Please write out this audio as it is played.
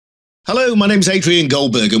Hello, my name's Adrian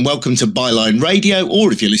Goldberg and welcome to Byline Radio,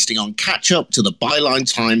 or if you're listening on Catch Up, to the Byline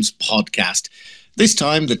Times podcast. This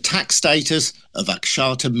time, the tax status of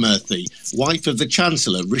Akshata Murthy, wife of the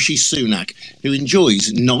Chancellor Rishi Sunak, who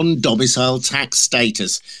enjoys non-domicile tax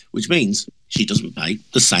status, which means she doesn't pay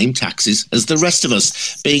the same taxes as the rest of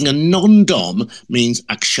us. Being a non-dom means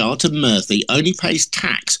Akshata Murthy only pays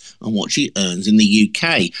tax on what she earns in the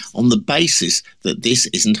UK on the basis that this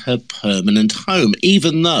isn't her permanent home,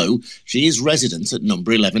 even though she is resident at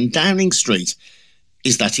number 11 Downing Street.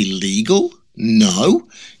 Is that illegal? No.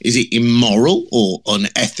 Is it immoral or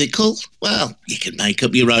unethical? Well, you can make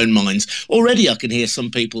up your own minds. Already I can hear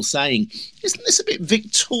some people saying, isn't this a bit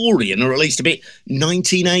Victorian, or at least a bit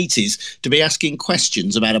 1980s, to be asking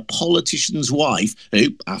questions about a politician's wife who,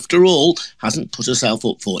 after all, hasn't put herself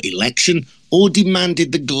up for election or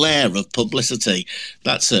demanded the glare of publicity?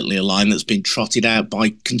 That's certainly a line that's been trotted out by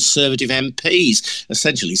Conservative MPs,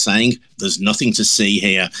 essentially saying there's nothing to see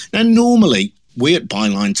here. Now, normally, we at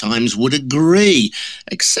Byline Times would agree,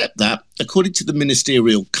 except that, according to the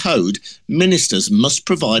ministerial code, ministers must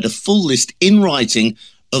provide a full list in writing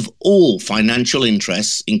of all financial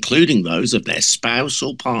interests, including those of their spouse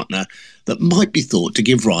or partner, that might be thought to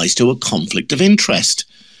give rise to a conflict of interest.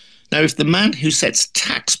 Now, if the man who sets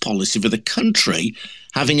tax policy for the country,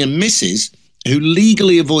 having a missus who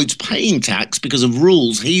legally avoids paying tax because of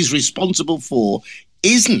rules he's responsible for,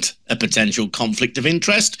 isn't a potential conflict of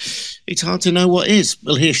interest, it's hard to know what is.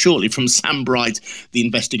 We'll hear shortly from Sam Bright, the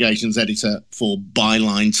investigations editor for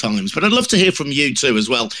Byline Times. But I'd love to hear from you too as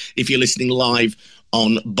well, if you're listening live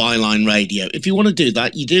on Byline Radio. If you want to do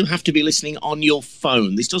that, you do have to be listening on your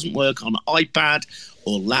phone. This doesn't work on iPad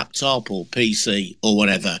or laptop or PC or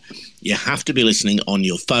whatever. You have to be listening on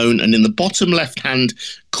your phone. And in the bottom left-hand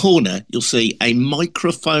corner, you'll see a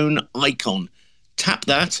microphone icon. Tap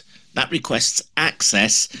that. That requests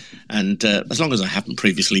access, and as long as I haven't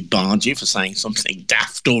previously barred you for saying something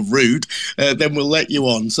daft or rude, then we'll let you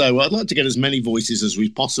on. So I'd like to get as many voices as we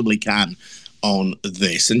possibly can on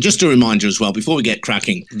this. And just a reminder as well, before we get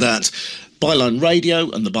cracking, that Byline Radio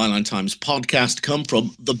and the Byline Times podcast come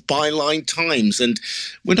from the Byline Times, and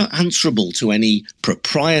we're not answerable to any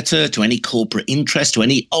proprietor, to any corporate interest, to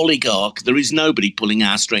any oligarch. There is nobody pulling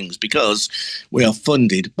our strings because we are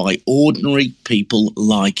funded by ordinary people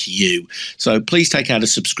like you. So please take out a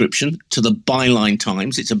subscription to the Byline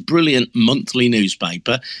Times. It's a brilliant monthly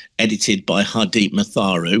newspaper edited by Hardeep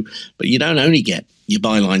Matharu, but you don't only get your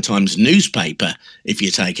Byline Times newspaper if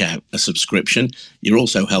you take out a subscription. You're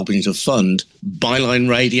also helping to fund Byline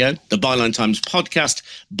Radio, the Byline Times podcast,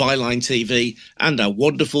 Byline TV, and our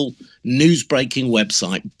wonderful news-breaking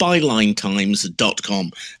website,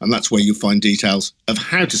 bylinetimes.com. And that's where you'll find details of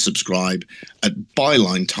how to subscribe at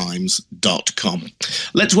bylinetimes.com.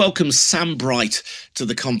 Let's welcome Sam Bright to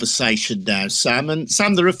the conversation now, Sam. And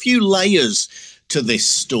Sam, there are a few layers to this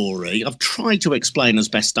story. I've tried to explain as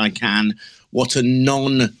best I can what a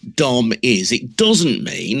non-dom is. It doesn't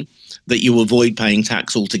mean that you avoid paying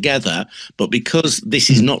tax altogether, but because this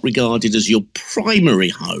is not regarded as your primary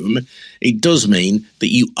home, it does mean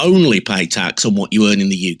that you only pay tax on what you earn in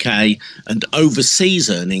the UK, and overseas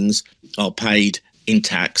earnings are paid in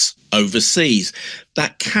tax overseas.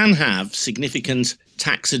 That can have significant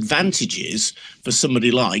tax advantages for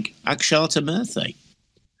somebody like Akshata Murthy.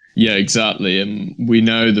 Yeah, exactly. And we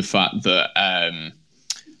know the fact that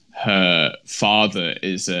her father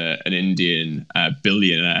is an Indian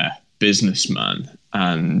billionaire businessman,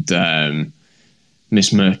 and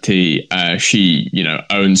Miss Murthy, she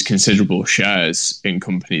owns considerable shares in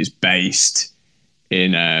companies based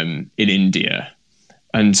in India,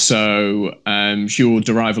 and so she will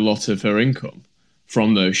derive a lot of her income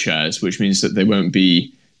from those shares, which means that they won't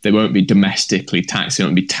be domestically taxed. They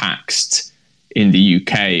won't be taxed in the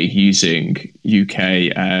UK using UK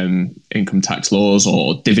income tax laws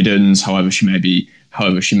or dividends, however she may be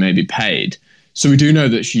paid. So we do know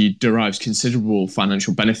that she derives considerable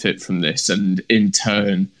financial benefit from this, and in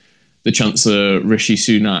turn, the Chancellor Rishi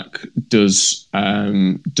Sunak does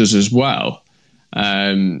as well.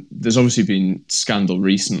 There's obviously been scandal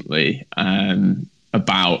recently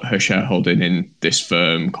about her shareholding in this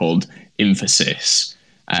firm called Infosys,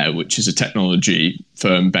 which is a technology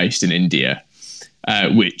firm based in India,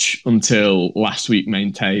 which until last week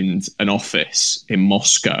maintained an office in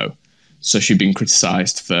Moscow. So she'd been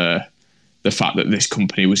criticised for the fact that this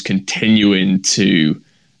company was continuing to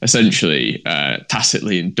essentially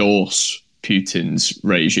tacitly endorse Putin's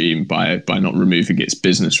regime by not removing its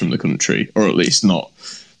business from the country, or at least not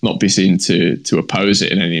be seen to oppose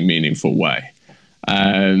it in any meaningful way.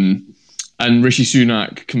 And Rishi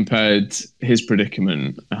Sunak compared his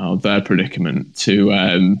predicament, their predicament, to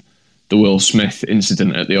the Will Smith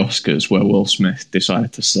incident at the Oscars, where Will Smith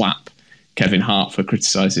decided to slap Kevin Hart for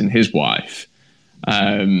criticising his wife.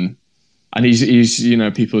 And he's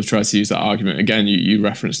people have tried to use that argument. Again, you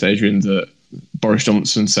referenced, Adrian, that Boris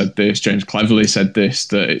Johnson said this, James Cleverly said this,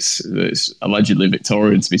 that it's allegedly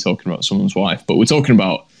Victorian to be talking about someone's wife. But we're talking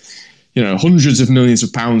about, hundreds of millions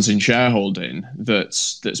of pounds in shareholding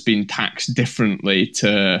that's been taxed differently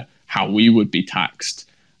to how we would be taxed.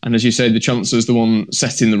 And as you say, the Chancellor's the one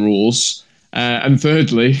setting the rules. And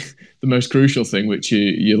thirdly, the most crucial thing, which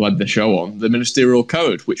you led the show on, the Ministerial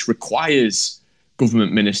Code, which requires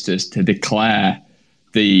government ministers to declare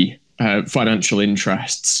the financial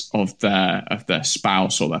interests of their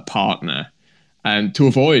spouse or their partner, and to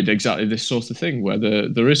avoid exactly this sort of thing, where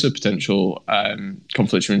there is a potential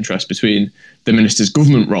conflict of interest between the minister's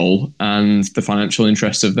government role and the financial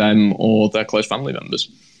interests of them or their close family members.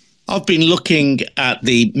 I've been looking at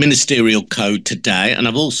the Ministerial Code today, and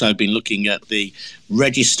I've also been looking at the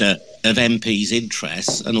Register of MPs'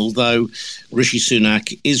 interests. And although Rishi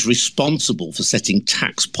Sunak is responsible for setting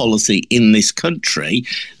tax policy in this country,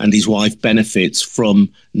 and his wife benefits from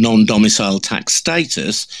non-domicile tax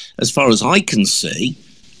status, as far as I can see,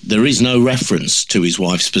 there is no reference to his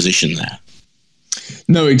wife's position there.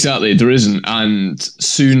 No, exactly, there isn't. And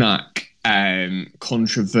Sunak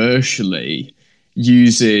controversially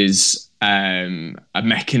uses a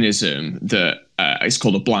mechanism that is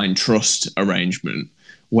called a blind trust arrangement,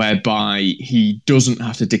 whereby he doesn't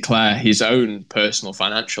have to declare his own personal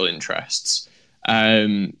financial interests.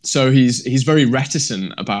 So he's very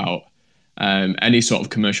reticent about any sort of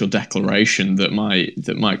commercial declaration that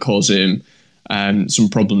might cause him some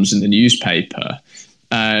problems in the newspaper.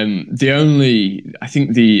 I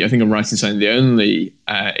think I'm right in saying the only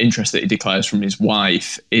interest that he declares from his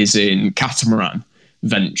wife is in Catamaran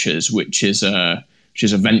Ventures, which is a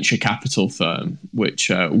venture capital firm,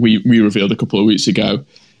 which we revealed a couple of weeks ago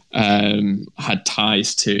had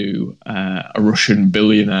ties to a Russian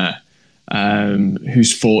billionaire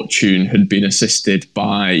whose fortune had been assisted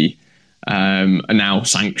by a now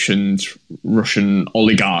sanctioned Russian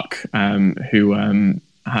oligarch who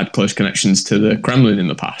had close connections to the Kremlin in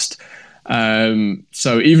the past.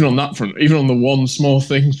 So even on that front, even on the one small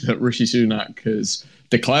thing that Rishi Sunak has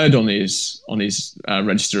declared on his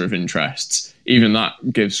register of interests, even that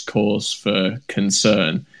gives cause for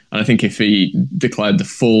concern. And I think if he declared the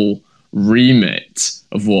full remit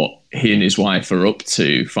of what he and his wife are up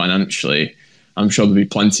to financially, I'm sure there'll be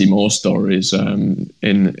plenty more stories in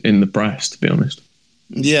the press, to be honest.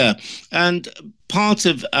 Yeah, and part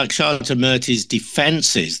of Akshata Murthy's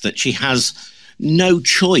defence is that she has no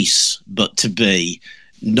choice but to be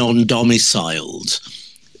non-domiciled.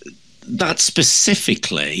 That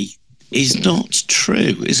specifically is not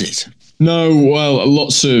true, is it? No, well,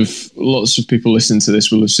 lots of people listening to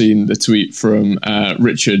this will have seen the tweet from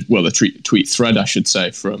Richard, well, the tweet thread, I should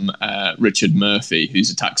say, from Richard Murphy, who's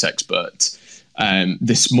a tax expert,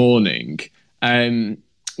 this morning,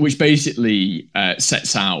 which basically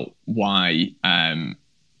sets out why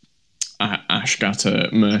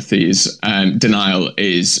Akshata Murthy's denial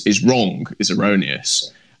is wrong, is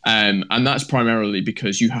erroneous. And that's primarily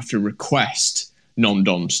because you have to request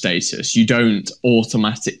non-dom status. You don't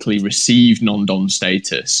automatically receive non-dom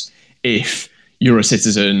status if you're a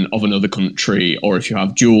citizen of another country or if you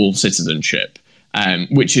have dual citizenship,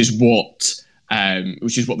 which is what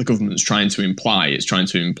the government's trying to imply. It's trying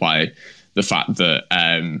to imply the fact that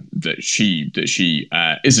she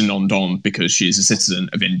is a non-dom because she is a citizen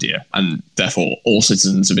of India, and therefore all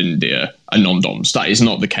citizens of India are non-doms. That is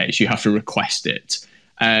not the case. You have to request it.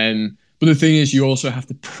 But the thing is, you also have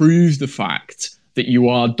to prove the fact that you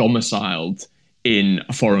are domiciled in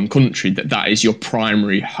a foreign country, that is your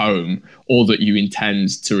primary home, or that you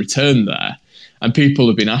intend to return there. And people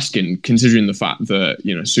have been asking, considering the fact that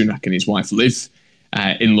Sunak and his wife live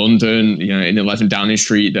in London, in 11 Downing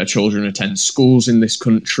Street, their children attend schools in this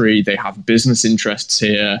country, they have business interests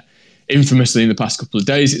here. Infamously, in the past couple of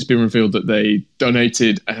days, it's been revealed that they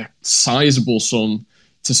donated a sizable sum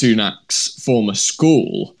to Sunak's former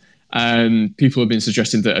school. People have been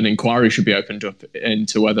suggesting that an inquiry should be opened up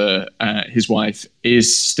into whether his wife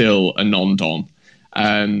is still a non-dom.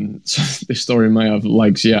 So this story may have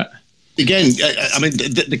legs yet. Again, I mean,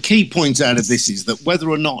 the key point out of this is that whether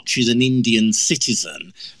or not she's an Indian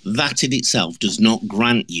citizen, that in itself does not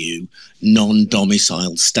grant you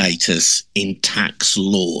non-domicile status in tax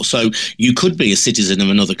law. So you could be a citizen of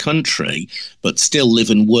another country, but still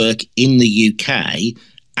live and work in the UK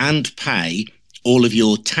and pay all of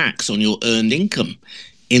your tax on your earned income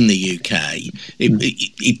in the UK.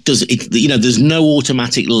 There's no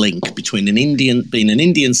automatic link between being an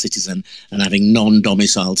Indian citizen and having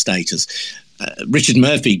non-domiciled status. Richard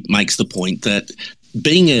Murphy makes the point that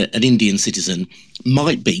being an Indian citizen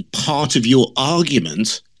might be part of your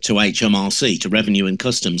argument to HMRC, to Revenue and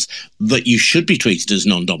Customs, that you should be treated as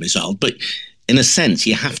non-domiciled. But in a sense,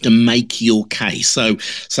 you have to make your case. So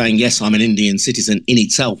saying, yes, I'm an Indian citizen in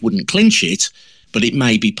itself wouldn't clinch it, but it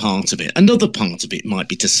may be part of it. Another part of it might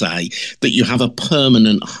be to say that you have a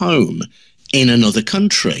permanent home in another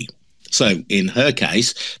country. So in her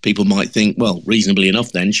case, people might think, well, reasonably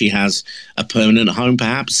enough, then she has a permanent home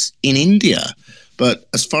perhaps in India. But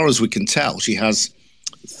as far as we can tell, she has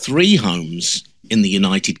 3 homes in the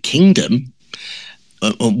United Kingdom,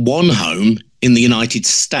 1 home in the United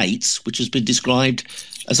States, which has been described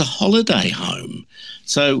as a holiday home.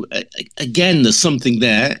 So again, there's something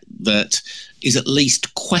there that is at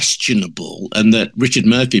least questionable and that Richard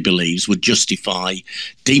Murphy believes would justify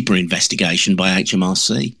deeper investigation by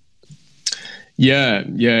HMRC. Yeah,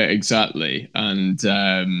 exactly. And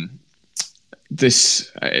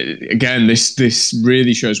this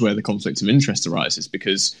really shows where the conflict of interest arises,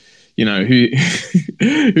 because, you know,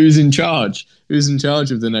 who's in charge? Who's in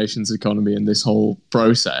charge of the nation's economy in this whole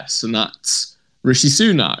process? And that's Rishi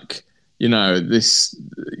Sunak. He's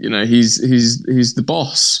the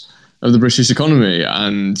boss of the British economy,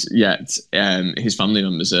 and yet his family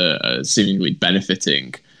members are seemingly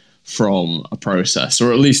benefiting from a process,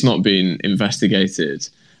 or at least not being investigated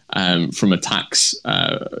from a tax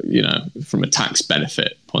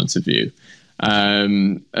benefit point of view.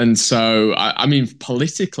 And so, I mean,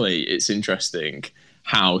 politically, it's interesting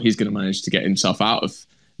how he's going to manage to get himself out of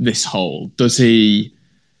this hole. Does he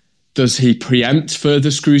preempt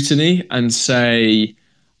further scrutiny and say,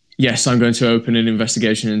 yes, I'm going to open an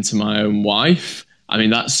investigation into my own wife? I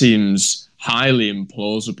mean, that seems highly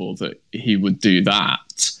implausible that he would do that.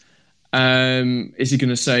 Is he going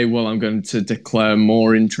to say, well, I'm going to declare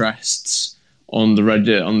more interests on the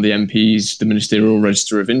MPs, the Ministerial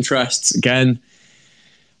Register of Interests? Again,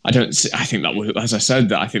 I think that would, as I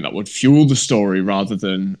said, I think that would fuel the story rather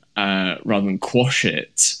than quash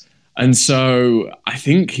it. And so I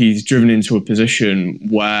think he's driven into a position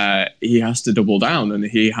where he has to double down, and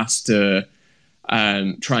he has to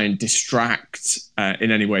try and distract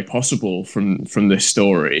in any way possible from this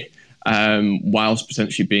story, whilst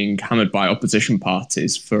potentially being hammered by opposition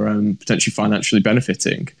parties for potentially financially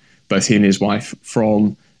benefiting both he and his wife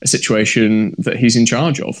from a situation that he's in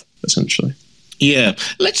charge of, essentially. Yeah,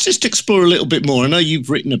 let's just explore a little bit more. I know you've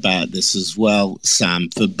written about this as well, Sam,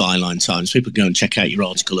 for Byline Times. People go and check out your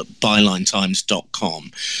article at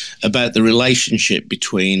bylinetimes.com about the relationship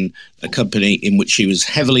between a company in which she was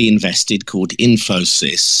heavily invested called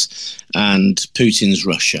Infosys and Putin's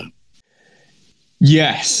Russia.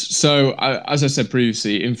 Yes. So, as I said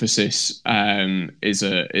previously, Infosys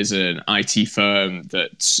is an IT firm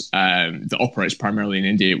that operates primarily in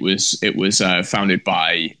India. It was founded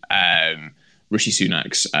by Rishi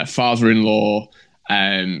Sunak's father-in-law.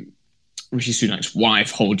 Rishi Sunak's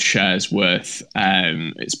wife holds shares worth,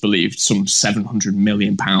 it's believed, some £700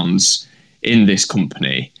 million in this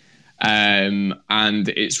company. And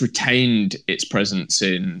it's retained its presence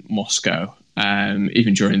in Moscow,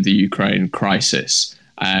 even during the Ukraine crisis.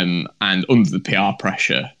 And under the PR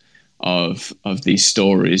pressure of these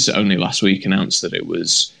stories, only last week announced that it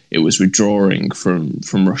was withdrawing from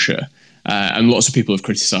Russia. And lots of people have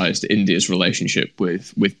criticised India's relationship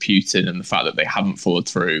with Putin and the fact that they haven't followed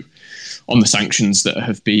through on the sanctions that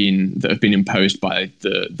have been imposed by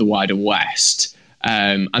the wider West.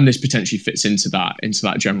 And this potentially fits into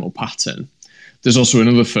that general pattern. There's also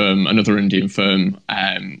another Indian firm,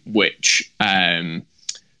 which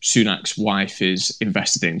Sunak's wife is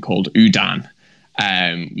invested in, called Udaan,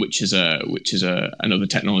 which is another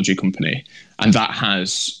technology company, and that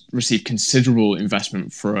has received considerable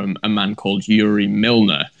investment from a man called Yuri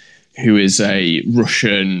Milner, who is a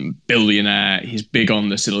Russian billionaire. He's big on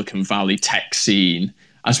the Silicon Valley tech scene.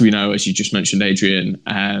 As we know, as you just mentioned, Adrian,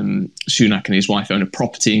 Sunak and his wife own a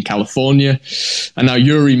property in California, and now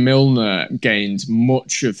Yuri Milner gained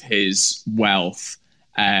much of his wealth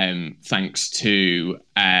thanks to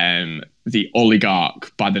the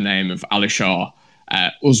oligarch by the name of Alisher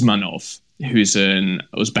Usmanov, who's an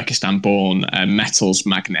Uzbekistan-born metals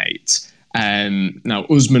magnate. Now,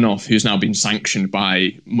 Usmanov, who's now been sanctioned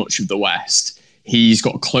by much of the West, he's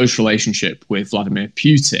got a close relationship with Vladimir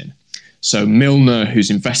Putin. So Milner,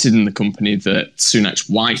 who's invested in the company that Sunak's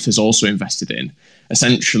wife has also invested in,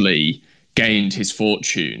 essentially gained his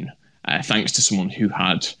fortune thanks to someone who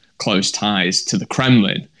had close ties to the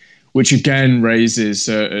Kremlin, which again raises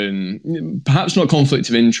certain, perhaps not conflict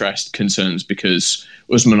of interest concerns, because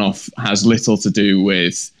Usmanov has little to do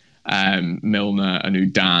with Milner and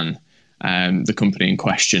Udan, the company in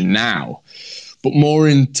question now, but more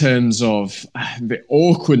in terms of the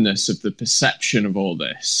awkwardness of the perception of all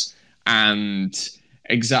this and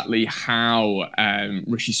exactly how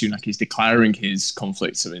Rishi Sunak is declaring his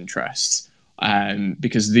conflicts of interest,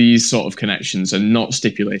 because these sort of connections are not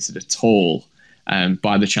stipulated at all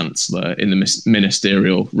by the Chancellor in the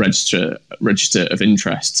ministerial register of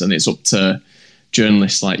interests, and it's up to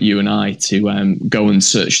journalists like you and I to go and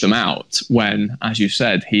search them out when, as you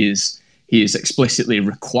said, he is explicitly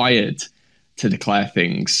required to declare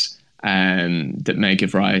things that may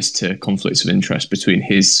give rise to conflicts of interest between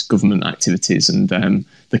his government activities and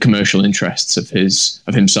the commercial interests of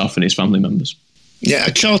himself and his family members. Yeah,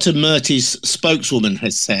 Akshata Murthy's spokeswoman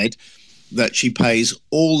has said that she pays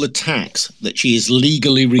all the tax that she is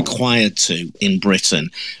legally required to in Britain.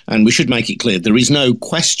 And we should make it clear, there is no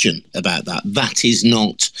question about that. That is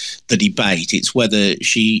not the debate. It's whether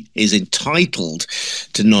she is entitled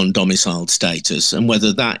to non-domiciled status and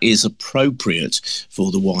whether that is appropriate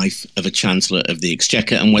for the wife of a Chancellor of the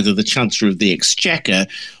Exchequer, and whether the Chancellor of the Exchequer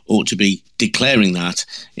ought to be declaring that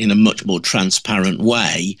in a much more transparent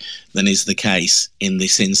way than is the case in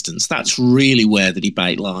this instance. That's really where the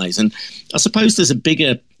debate lies. And I suppose there's a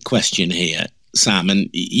bigger question here, Sam, and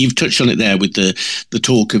you've touched on it there with the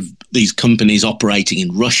talk of these companies operating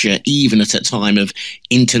in Russia, even at a time of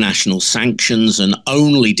international sanctions, and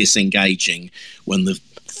only disengaging when the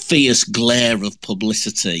fierce glare of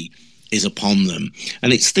publicity is upon them.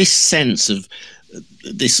 And it's this sense of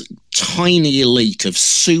this tiny elite of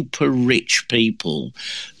super rich people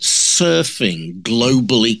surfing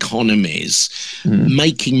global economies,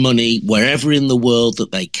 making money wherever in the world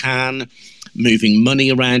that they can, moving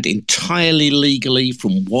money around entirely legally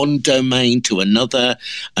from one domain to another,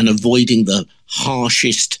 and avoiding the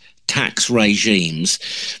harshest tax regimes.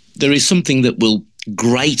 There is something that will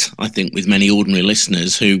grate, I think, with many ordinary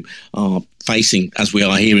listeners who are facing, as we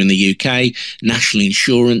are here in the UK, national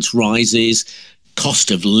insurance rises,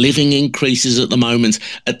 cost of living increases at the moment,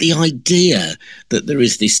 at the idea that there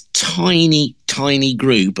is this tiny, tiny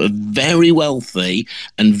group of very wealthy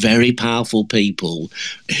and very powerful people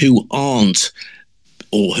who aren't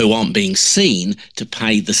being seen to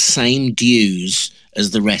pay the same dues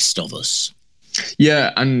as the rest of us.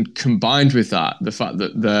 Yeah, and combined with that, the fact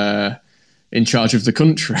that they're in charge of the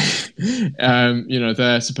country,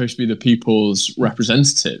 they're supposed to be the people's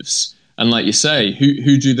representatives. And like you say,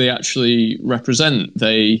 who do they actually represent?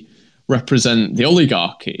 They represent the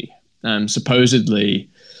oligarchy, supposedly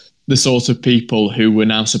the sort of people who we're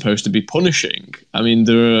now supposed to be punishing. I mean,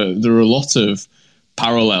 there are a lot of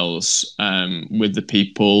parallels with the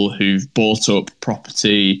people who've bought up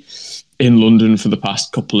property in London for the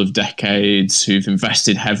past couple of decades, who've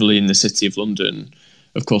invested heavily in the City of London.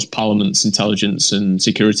 Of course, Parliament's Intelligence and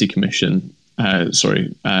Security Commission,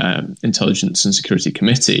 Intelligence and Security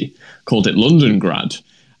Committee, called it Londongrad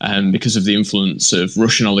because of the influence of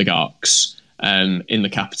Russian oligarchs in the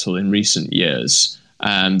capital in recent years.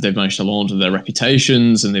 They've managed to launder their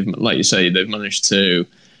reputations, and they've managed to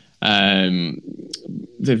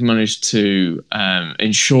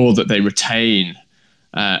ensure that they retain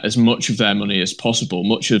as much of their money as possible,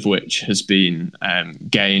 much of which has been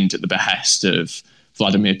gained at the behest of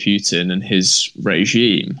Vladimir Putin and his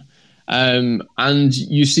regime. And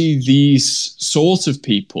you see these sort of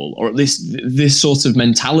people, or at least this sort of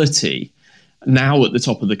mentality, now at the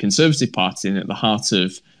top of the Conservative Party and at the heart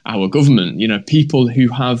of our government. People who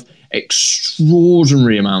have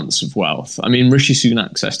extraordinary amounts of wealth. I mean, Rishi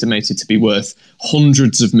Sunak's estimated to be worth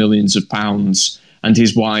hundreds of millions of pounds, and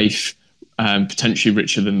his wife potentially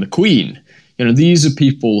richer than the Queen. These are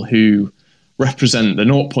people who represent the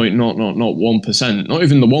 0.001%, not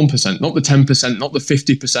even the 1%, not the 10%, not the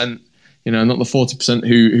 50%, not the 40%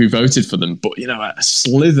 who voted for them, but, a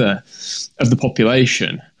slither of the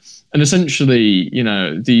population. And essentially,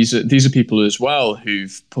 these are people as well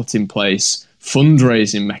who've put in place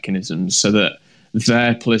fundraising mechanisms so that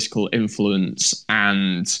their political influence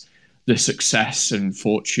and the success and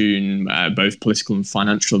fortune, both political and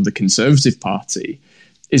financial, of the Conservative Party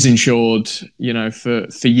is ensured,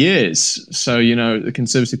 for years. So, the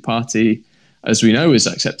Conservative Party, as we know, is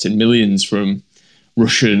accepting millions from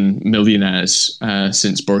Russian millionaires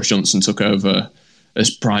since Boris Johnson took over as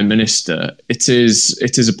Prime Minister. It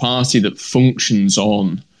is a party that functions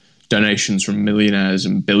on donations from millionaires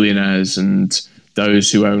and billionaires and those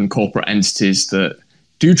who own corporate entities that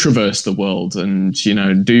do traverse the world and,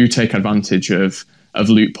 do take advantage of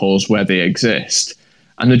loopholes where they exist.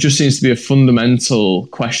 And there just seems to be a fundamental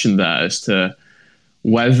question there as to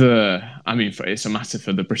whether, I mean, it's a matter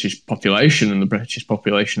for the British population, and the British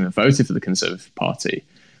population have voted for the Conservative Party.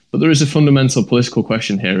 But there is a fundamental political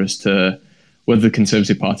question here as to whether the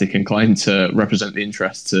Conservative Party can claim to represent the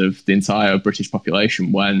interests of the entire British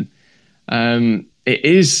population when it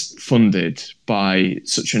is funded by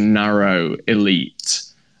such a narrow elite,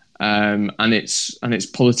 and its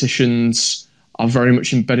politicians are very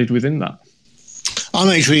much embedded within that. I'm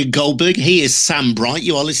Adrian Goldberg. He is Sam Bright.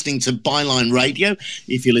 You are listening to Byline Radio.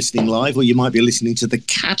 If you're listening live, or you might be listening to the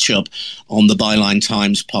catch-up on the Byline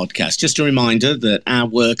Times podcast. Just a reminder that our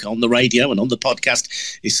work on the radio and on the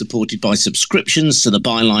podcast is supported by subscriptions to the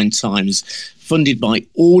Byline Times, funded by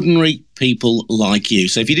ordinary people like you.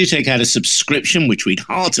 So if you do take out a subscription, which we'd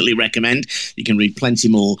heartily recommend, you can read plenty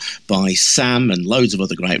more by Sam and loads of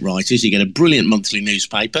other great writers. You get a brilliant monthly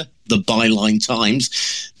newspaper, the Byline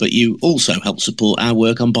Times, but you also help support our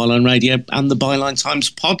work on Byline Radio and the Byline Times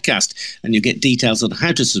podcast. And you'll get details on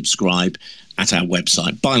how to subscribe at our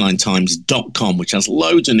website, bylinetimes.com, which has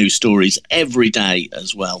loads of new stories every day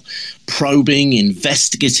as well. Probing,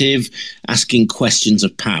 investigative, asking questions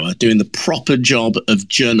of power, doing the proper job of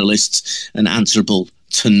journalists and answerable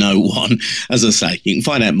to no one. As I say, you can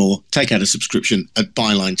find out more, take out a subscription at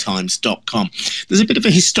bylinetimes.com. There's a bit of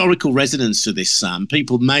a historical resonance to this, Sam.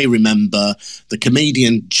 People may remember the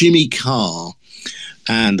comedian Jimmy Carr.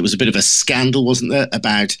 And there was a bit of a scandal, wasn't there,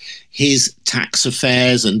 about his tax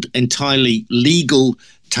affairs and entirely legal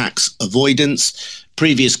tax avoidance.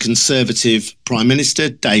 Previous Conservative Prime Minister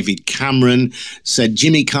David Cameron said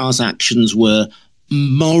Jimmy Carr's actions were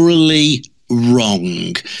morally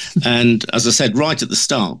wrong. And as I said right at the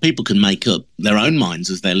start, people can make up their own minds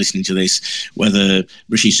as they're listening to this, whether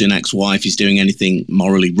Rishi Sunak's wife is doing anything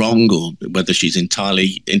morally wrong or whether she's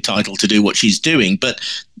entirely entitled to do what she's doing. But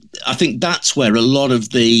I think that's where a lot of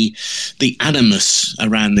the animus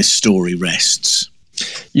around this story rests.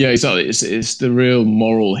 Yeah, exactly. It's the real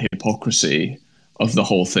moral hypocrisy of the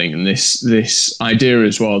whole thing, and this idea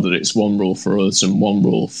as well that it's one rule for us and one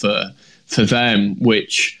rule for them,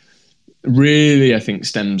 which really I think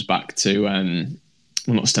stems back to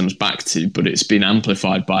not stems back to, but it's been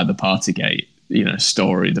amplified by the Partygate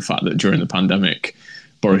story. The fact that during the pandemic,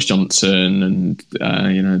 Boris Johnson and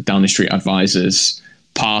Downing Street advisors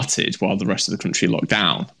partied while the rest of the country locked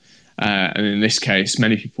down. And in this case,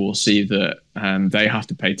 many people will see that they have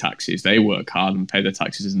to pay taxes. They work hard and pay their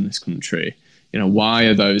taxes in this country. Why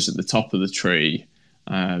are those at the top of the tree,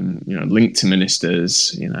 linked to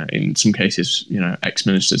ministers, in some cases,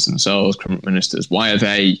 ex-ministers themselves, current ministers, why are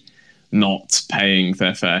they not paying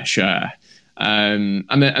their fair share?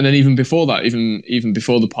 And then even before that, even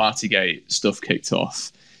before the Partygate stuff kicked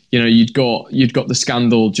off, you'd got the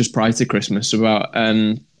scandal just prior to Christmas about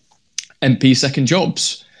MP second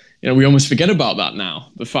jobs. We almost forget about that now.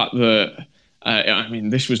 The fact that,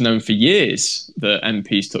 this was known for years that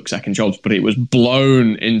MPs took second jobs, but it was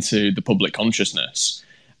blown into the public consciousness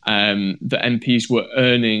that MPs were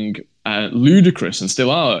earning ludicrous, and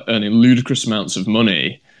still are earning ludicrous amounts of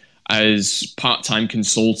money as part-time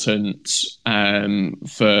consultants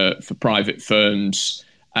for private firms,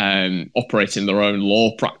 operating their own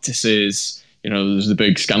law practices. There's the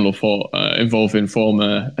big scandal involving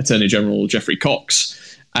former Attorney General Geoffrey Cox,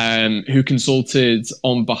 who consulted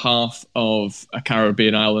on behalf of a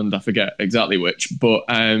Caribbean island, I forget exactly which, but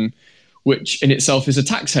which in itself is a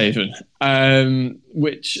tax haven,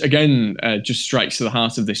 which again just strikes to the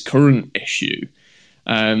heart of this current issue.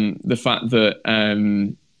 The fact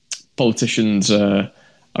that politicians are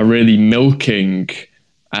really milking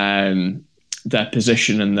their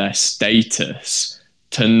position and their status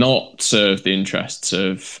to not serve the interests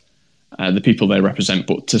of the people they represent,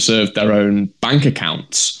 but to serve their own bank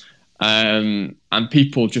accounts. And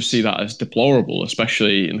people just see that as deplorable,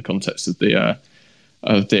 especially in the context of the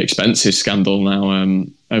expenses scandal now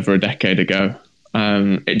over a decade ago.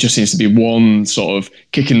 It just seems to be one sort of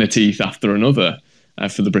kick in the teeth after another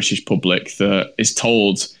for the British public that is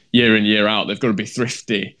told year in, year out, they've got to be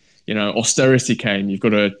thrifty. Austerity came, you've got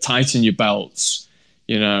to tighten your belts.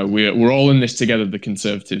 We're all in this together, the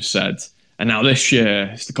Conservatives said. And now this year,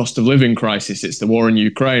 it's the cost of living crisis, it's the war in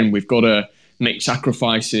Ukraine. We've got to make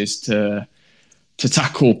sacrifices to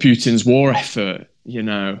tackle Putin's war effort.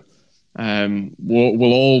 We'll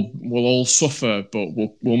all suffer, but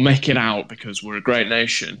we'll make it out because we're a great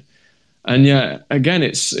nation. And yet, again,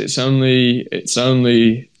 it's only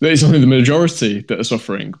the majority that are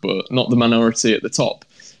suffering, but not the minority at the top.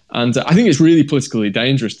 And I think it's really politically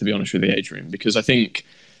dangerous, to be honest with you, Adrian, because I think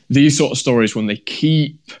these sort of stories, when they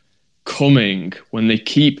keep coming, when they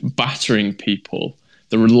keep battering people,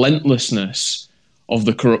 the relentlessness of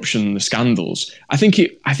the corruption, the scandals. I think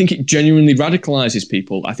it genuinely radicalizes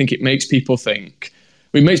people. I think it makes people think.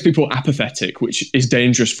 It makes people apathetic, which is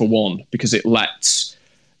dangerous for one, because it lets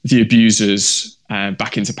the abusers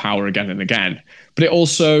back into power again and again. But it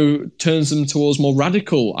also turns them towards more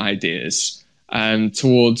radical ideas and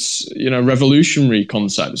towards, revolutionary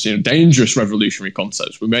concepts, dangerous revolutionary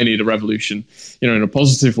concepts. We may need a revolution, in a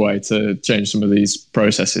positive way to change some of these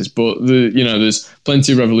processes. But there's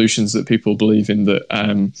plenty of revolutions that people believe in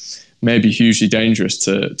that may be hugely dangerous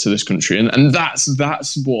to this country, and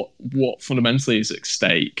that's what fundamentally is at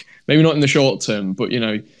stake. Maybe not in the short term, but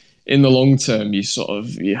in the long term,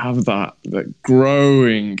 you have that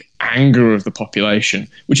growing anger of the population,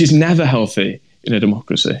 which is never healthy in a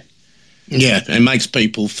democracy. Yeah, it makes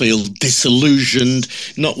people feel disillusioned,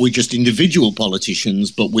 not with just individual politicians,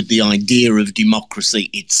 but with the idea of democracy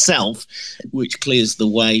itself, which clears the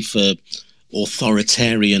way for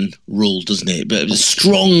authoritarian rule, doesn't it? But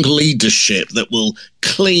strong leadership that will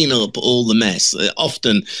clean up all the mess.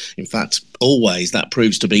 Often, in fact, always, that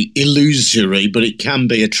proves to be illusory, but it can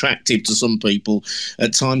be attractive to some people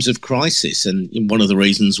at times of crisis. And one of the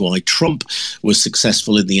reasons why Trump was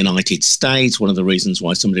successful in the United States, one of the reasons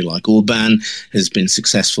why somebody like Orban has been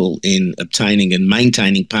successful in obtaining and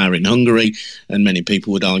maintaining power in Hungary, and many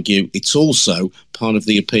people would argue it's also part of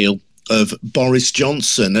the appeal of Boris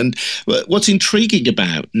Johnson. And what's intriguing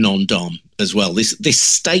about non-dom as well, this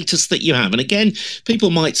status that you have, and again, people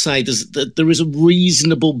might say that there is a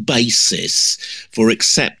reasonable basis for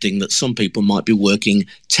accepting that some people might be working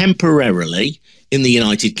temporarily in the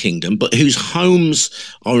United Kingdom, but whose homes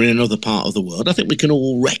are in another part of the world. I think we can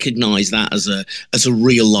all recognise that as a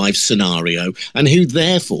real life scenario, and who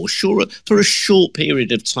therefore, sure, for a short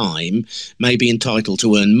period of time, may be entitled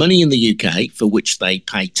to earn money in the UK for which they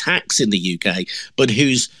pay tax in the UK, but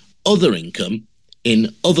whose other income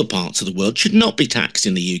in other parts of the world should not be taxed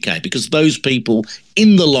in the UK, because those people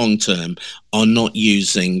in the long term are not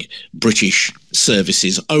using British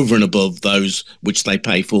services over and above those which they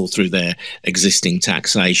pay for through their existing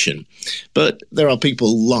taxation. But there are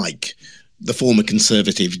people like the former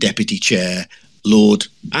Conservative Deputy Chair, Lord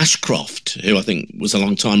Ashcroft, who I think was a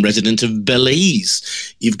long-time resident of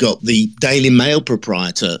Belize. You've got the Daily Mail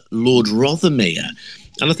proprietor, Lord Rothermere.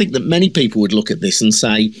 And I think that many people would look at this and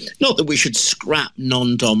say, not that we should scrap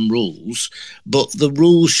non-dom rules, but the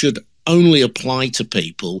rules should only apply to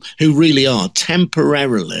people who really are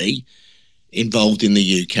temporarily involved in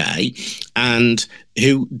the UK and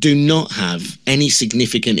who do not have any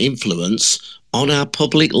significant influence on our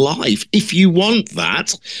public life. If you want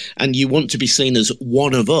that and you want to be seen as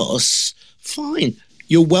one of us, fine.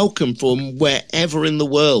 You're welcome from wherever in the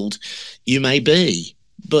world you may be.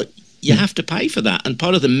 But you have to pay for that. And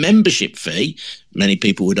part of the membership fee, many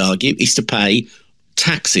people would argue, is to pay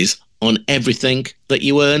taxes on everything that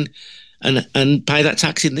you earn and pay that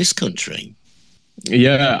tax in this country.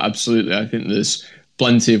 Yeah, absolutely. I think there's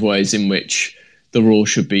plenty of ways in which the rule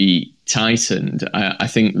should be tightened. I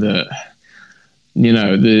think that,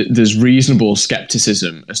 there's reasonable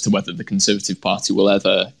scepticism as to whether the Conservative Party will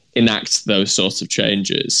ever enact those sorts of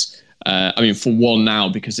changes. For one now,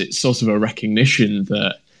 because it's sort of a recognition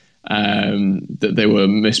that they were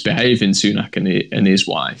misbehaving, Sunak and his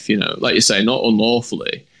wife, like you say, not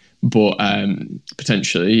unlawfully, but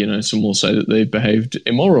potentially, some will say that they behaved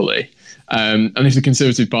immorally. And if the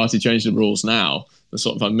Conservative Party changed the rules now, they're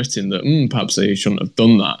sort of admitting that perhaps they shouldn't have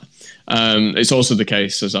done that. It's also the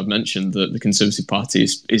case, as I've mentioned, that the Conservative Party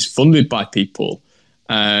is funded by people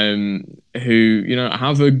who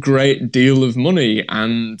have a great deal of money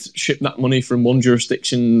and ship that money from one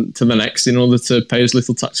jurisdiction to the next in order to pay as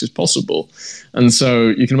little tax as possible. And so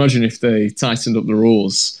you can imagine if they tightened up the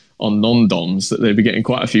rules on non-doms, that they'd be getting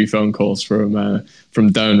quite a few phone calls from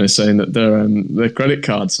donors saying that their credit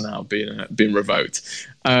cards now being revoked.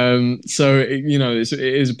 So it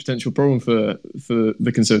is a potential problem for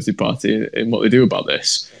the Conservative Party in what they do about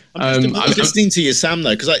this. I'm listening to you, Sam,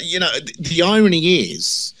 though, because the irony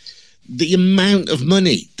is the amount of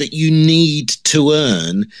money that you need to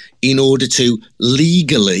earn in order to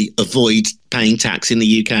legally avoid paying tax in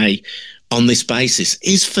the UK on this basis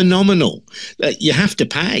is phenomenal. You have to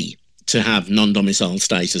pay to have non-domiciled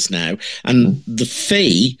status now, and the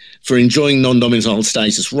fee for enjoying non-domiciled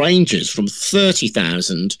status ranges from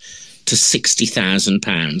 £30,000 to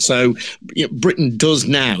 £60,000. So Britain does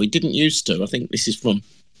now, it didn't used to, I think this is from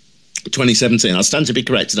 2017, I'll stand to be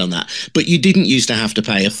corrected on that, but you didn't used to have to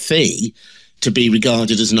pay a fee to be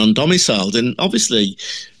regarded as non-domiciled. And obviously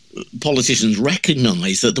politicians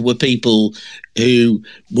recognised that there were people who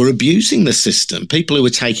were abusing the system, people who were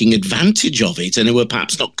taking advantage of it and who were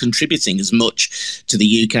perhaps not contributing as much to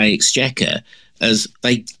the UK exchequer as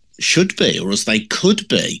they should be or as they could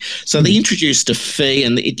be. So they introduced a fee,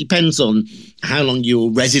 and it depends on how long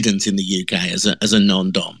you're resident in the UK as a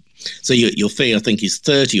non-dom. So your fee, I think, is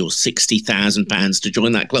 £30,000 or £60,000 to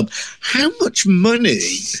join that club. How much money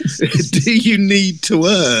do you need to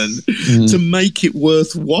earn to make it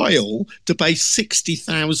worthwhile to pay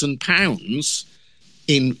 £60,000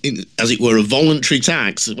 in, as it were, a voluntary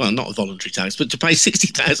tax? Well, not a voluntary tax, but to pay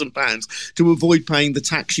 £60,000 to avoid paying the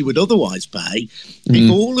tax you would otherwise pay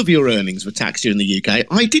if all of your earnings were taxed here in the UK.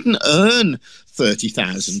 I didn't earn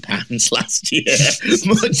 £30,000 last year,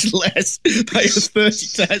 much less pay a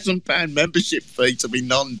 £30,000 membership fee to be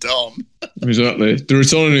non-dom. Exactly. The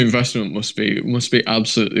return on investment must be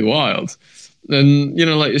absolutely wild. And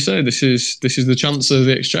like you say, this is the Chancellor of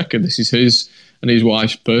the Exchequer. This is his and his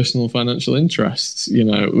wife's personal financial interests.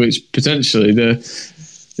 Which potentially due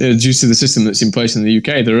to the system that's in place in the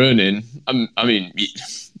UK, they're earning. I mean,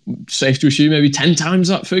 safe to assume maybe 10 times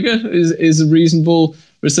that figure is a reasonable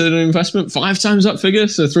return on investment. 5 times that figure,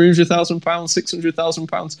 so £300,000,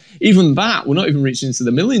 £600,000. Even that, we're not even reaching into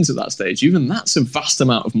the millions at that stage. Even that's a vast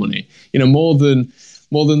amount of money. More than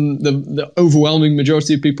the overwhelming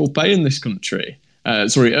majority of people pay in this country.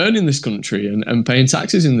 Earn in this country and paying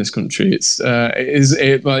taxes in this country.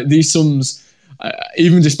 Like these sums.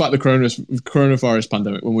 Even despite the coronavirus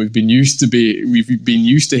pandemic, when we've been used to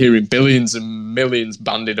hearing billions and millions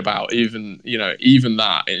bandied about, even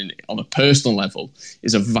that on a personal level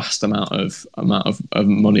is a vast amount of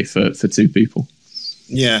money for two people.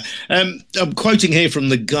 Yeah. I'm quoting here from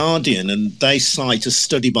The Guardian, and they cite a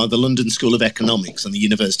study by the London School of Economics and the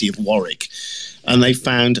University of Warwick, and they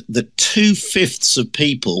found that 2/5 of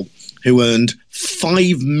people who earned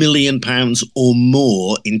 £5 million or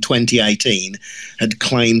more in 2018 had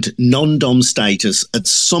claimed non-dom status at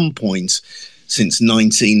some point since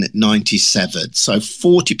 1997. So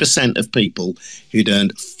 40% of people who'd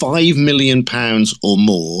earned £5 million or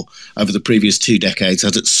more over the previous 2 decades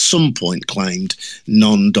had at some point claimed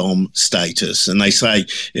non-dom status. And they say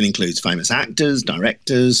it includes famous actors,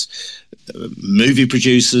 directors, movie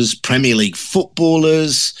producers, Premier League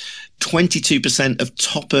footballers. 22% of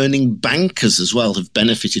top earning bankers as well have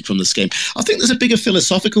benefited from the scheme. I think there's a bigger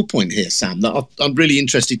philosophical point here, Sam, that I'm really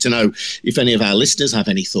interested to know if any of our listeners have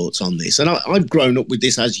any thoughts on this. And I've grown up with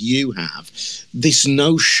this as you have, this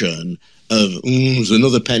notion of there's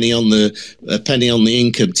another penny on the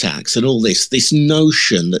income tax and all this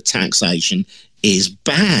notion that taxation is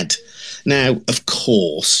bad. Now, of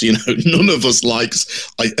course, none of us likes,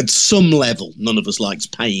 at some level, none of us likes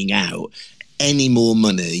paying out any more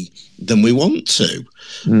money than we want to.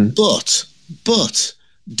 But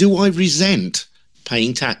do I resent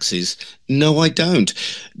paying taxes? No, I don't.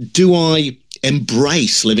 Do I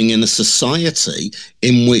embrace living in a society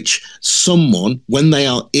in which someone, when they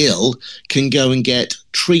are ill, can go and get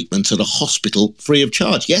treatment at a hospital free of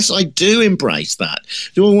charge? Yes, I do embrace that.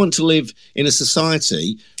 Do I want to live in a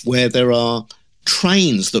society where there are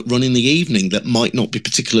trains that run in the evening that might not be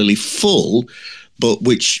particularly full, but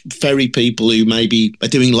which ferry people who maybe are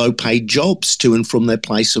doing low-paid jobs to and from their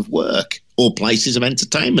place of work or places of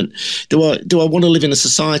entertainment? Do I want to live in a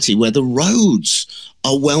society where the roads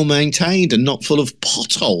are well maintained and not full of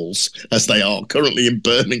potholes, as they are currently in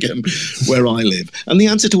Birmingham, where I live? And the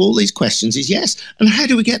answer to all these questions is yes. And how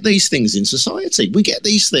do we get these things in society? We get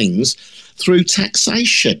these things through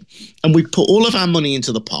taxation, and we put all of our money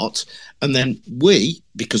into the pot. And then we,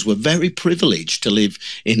 because we're very privileged to live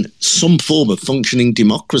in some form of functioning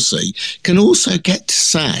democracy, can also get to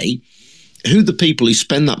say who the people who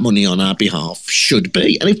spend that money on our behalf should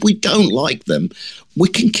be. And if we don't like them, we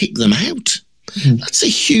can kick them out. That's a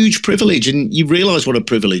huge privilege. And you realise what a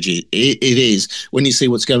privilege it is when you see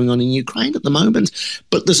what's going on in Ukraine at the moment.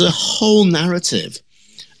 But there's a whole narrative,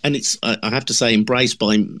 and it's, I have to say, embraced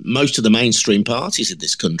by most of the mainstream parties in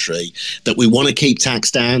this country, that we want to keep tax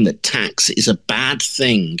down, that tax is a bad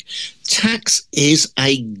thing. Tax is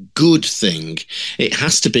a good thing. It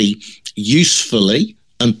has to be usefully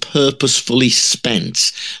and purposefully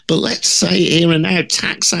spent. But let's say here and now,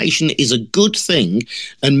 taxation is a good thing,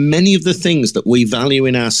 and many of the things that we value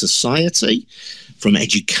in our society, from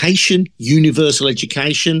education, universal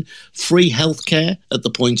education, free healthcare at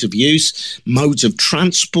the point of use, modes of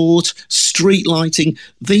transport, street lighting,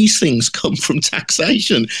 these things come from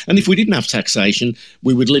taxation. And if we didn't have taxation,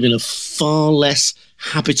 we would live in a far less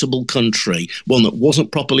habitable country, one that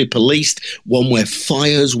wasn't properly policed, one where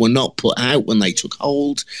fires were not put out when they took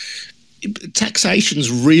hold.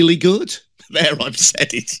 Taxation's really good. There, I've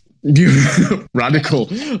said it. Radical,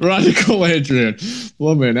 Adrian.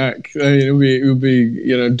 Blimey neck. It would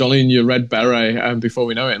be donning your red beret before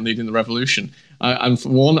we know it and leading the revolution. And for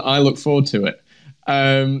one, I look forward to it.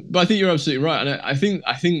 But I think you're absolutely right, and I think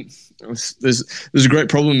there's a great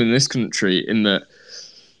problem in this country in that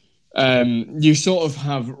you sort of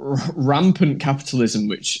have rampant capitalism,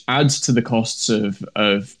 which adds to the costs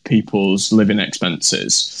of people's living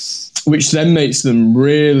expenses, which then makes them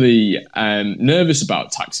really nervous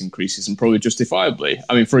about tax increases, and probably justifiably.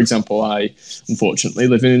 I mean, for example, I unfortunately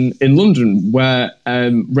live in London, where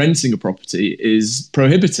renting a property is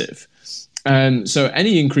prohibitive. So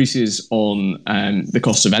any increases on the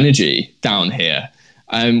cost of energy down here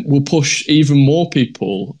will push even more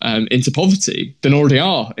people into poverty than already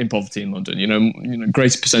are in poverty in London. You know,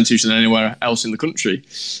 greater percentage than anywhere else in the country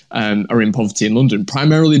are in poverty in London,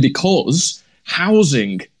 primarily because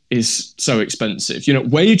housing is so expensive. You know,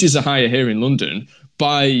 wages are higher here in London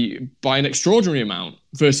by an extraordinary amount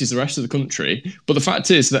versus the rest of the country. But the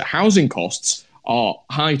fact is that housing costs are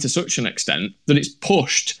high to such an extent that it's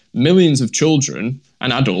pushed millions of children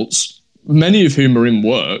and adults, many of whom are in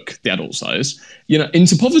work, the adult size, you know,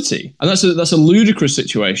 into poverty. And that's a ludicrous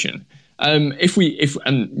situation. If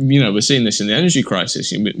we're seeing this in the energy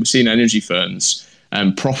crisis. We're seeing energy firms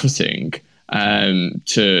profiting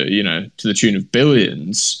to the tune of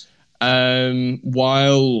billions,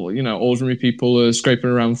 while, you know, ordinary people are scraping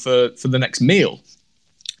around for the next meal.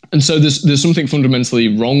 And so there's something fundamentally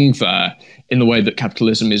wrong there in the way that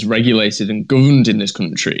capitalism is regulated and governed in this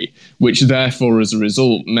country, which therefore, as a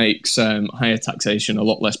result, makes higher taxation a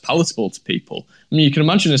lot less palatable to people. I mean, you can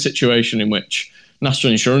imagine a situation in which the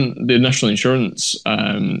national insurance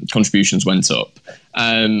contributions went up,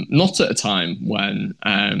 not at a time when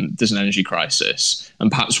there's an energy crisis,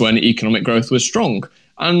 and perhaps when economic growth was strong.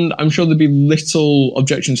 And I'm sure there'd be little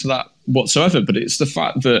objection to that whatsoever. But it's the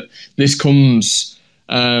fact that this comes,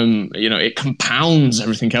 it compounds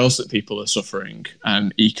everything else that people are suffering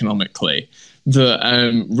economically,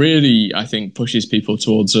 that really, I think, pushes people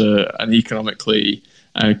towards an economically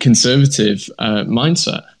conservative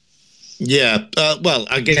mindset. Yeah, well,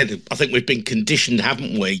 again, I think we've been conditioned,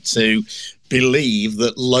 haven't we, to believe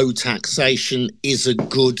that low taxation is a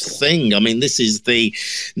good thing. I mean, this is the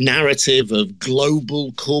narrative of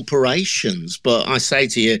global corporations. But I say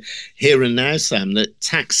to you here and now, Sam, that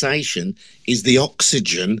taxation is the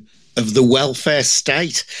oxygen of the welfare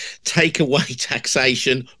state. Take away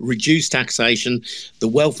taxation, reduce taxation, the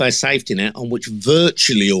welfare safety net on which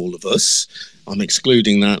virtually all of us, I'm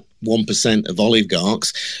excluding that 1% of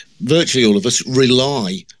oligarchs, virtually all of us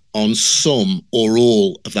rely on some or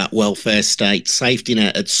all of that welfare state safety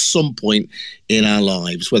net at some point in our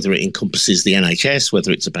lives, whether it encompasses the NHS,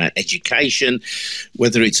 whether it's about education,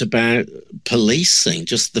 whether it's about policing,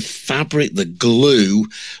 just the fabric, the glue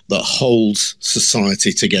that holds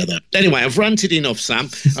society together. Anyway, I've ranted enough, Sam,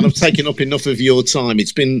 and I've taken up enough of your time.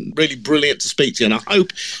 It's been really brilliant to speak to you, and I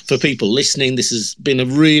hope for people listening, this has been a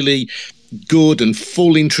really good and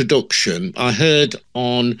full introduction. I heard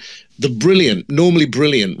on the normally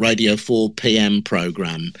brilliant Radio 4 PM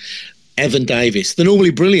programme, Evan Davis, the normally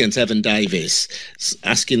brilliant Evan Davis,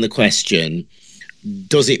 asking the question,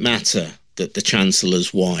 does it matter that the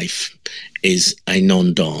Chancellor's wife is a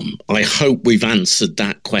non-dom? I hope we've answered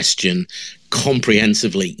that question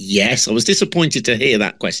comprehensively. Yes, I was disappointed to hear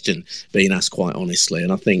that question being asked, quite honestly,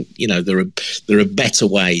 and I think, you know, there are better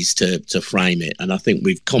ways to frame it, and I think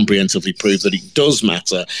we've comprehensively proved that it does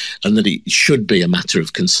matter and that it should be a matter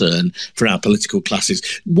of concern for our political classes.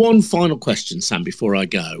 One final question, Sam, before I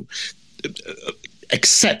go.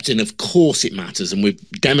 Accepting, of course, it matters, and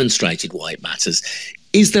we've demonstrated why it matters.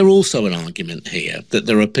 Is there also an argument here that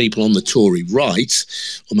there are people on the Tory right,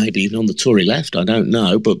 or maybe even on the Tory left, I don't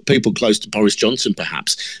know, but people close to Boris Johnson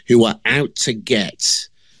perhaps, who are out to get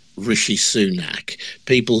Rishi Sunak,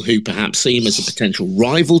 people who perhaps see him as a potential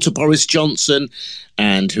rival to Boris Johnson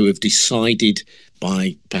and who have decided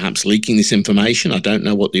by perhaps leaking this information, I don't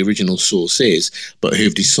know what the original source is, but who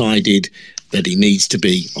have decided that he needs to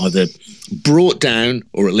be either brought down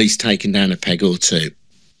or at least taken down a peg or two?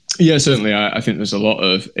 Yeah, certainly. I think there's a lot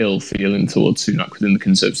of ill feeling towards Sunak within the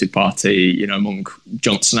Conservative Party, you know, among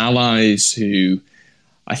Johnson allies who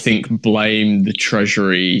I think blame the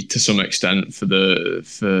Treasury to some extent for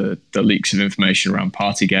the leaks of information around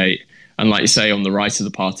Partygate. And like you say, on the right of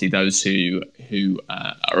the party, those who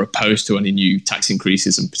are opposed to any new tax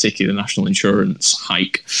increases, and particularly the national insurance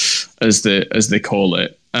hike, as they call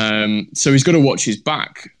it. So he's got to watch his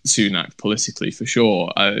back, Sunak, politically, for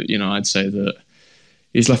sure. I'd say that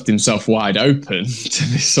he's left himself wide open to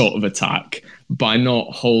this sort of attack by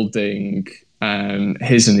not holding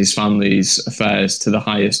his and his family's affairs to the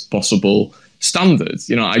highest possible standards.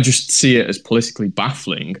 You know, I just see it as politically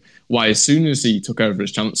baffling why, as soon as he took over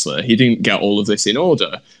as Chancellor, he didn't get all of this in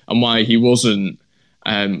order, and why he wasn't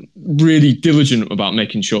really diligent about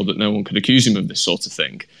making sure that no one could accuse him of this sort of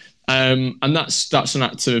thing. And that's an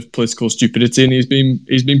act of political stupidity, and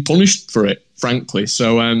he's been punished for it, frankly.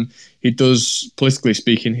 So he does, politically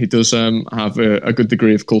speaking, he does have a good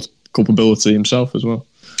degree of culpability himself as well.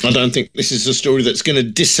 I don't think this is a story that's going to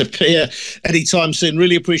disappear anytime soon.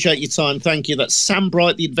 Really appreciate your time. Thank you. That's Sam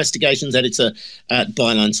Bright, the investigations editor at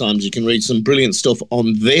Byline Times. You can read some brilliant stuff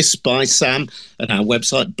on this by Sam at our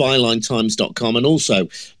website, bylinetimes.com, and also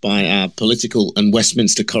by our political and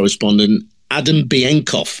Westminster correspondent, Adam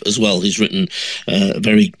Bienkoff, as well, who's written a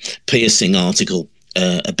very piercing article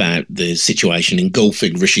about the situation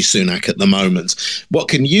engulfing Rishi Sunak at the moment. What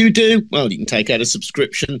can you do? Well, you can take out a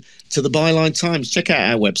subscription to the Byline Times. Check out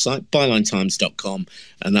our website, bylinetimes.com,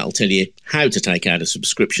 and that'll tell you how to take out a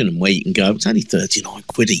subscription and where you can go. It's only 39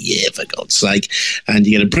 quid a year, for God's sake. And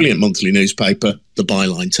you get a brilliant monthly newspaper, the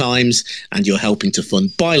Byline Times, and you're helping to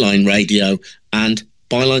fund Byline Radio and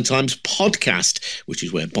Byline Times podcast, which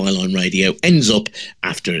is where Byline Radio ends up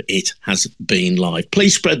after it has been live.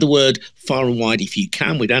 Please spread the word far and wide if you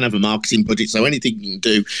can. We don't have a marketing budget, so anything you can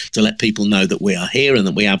do to let people know that we are here and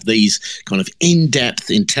that we have these kind of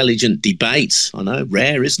in-depth, intelligent debates. I know,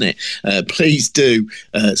 rare, isn't it? Please do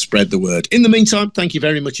spread the word. In the meantime, thank you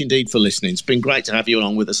very much indeed for listening. It's been great to have you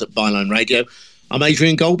along with us at Byline Radio. I'm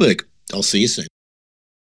Adrian Goldberg. I'll see you soon.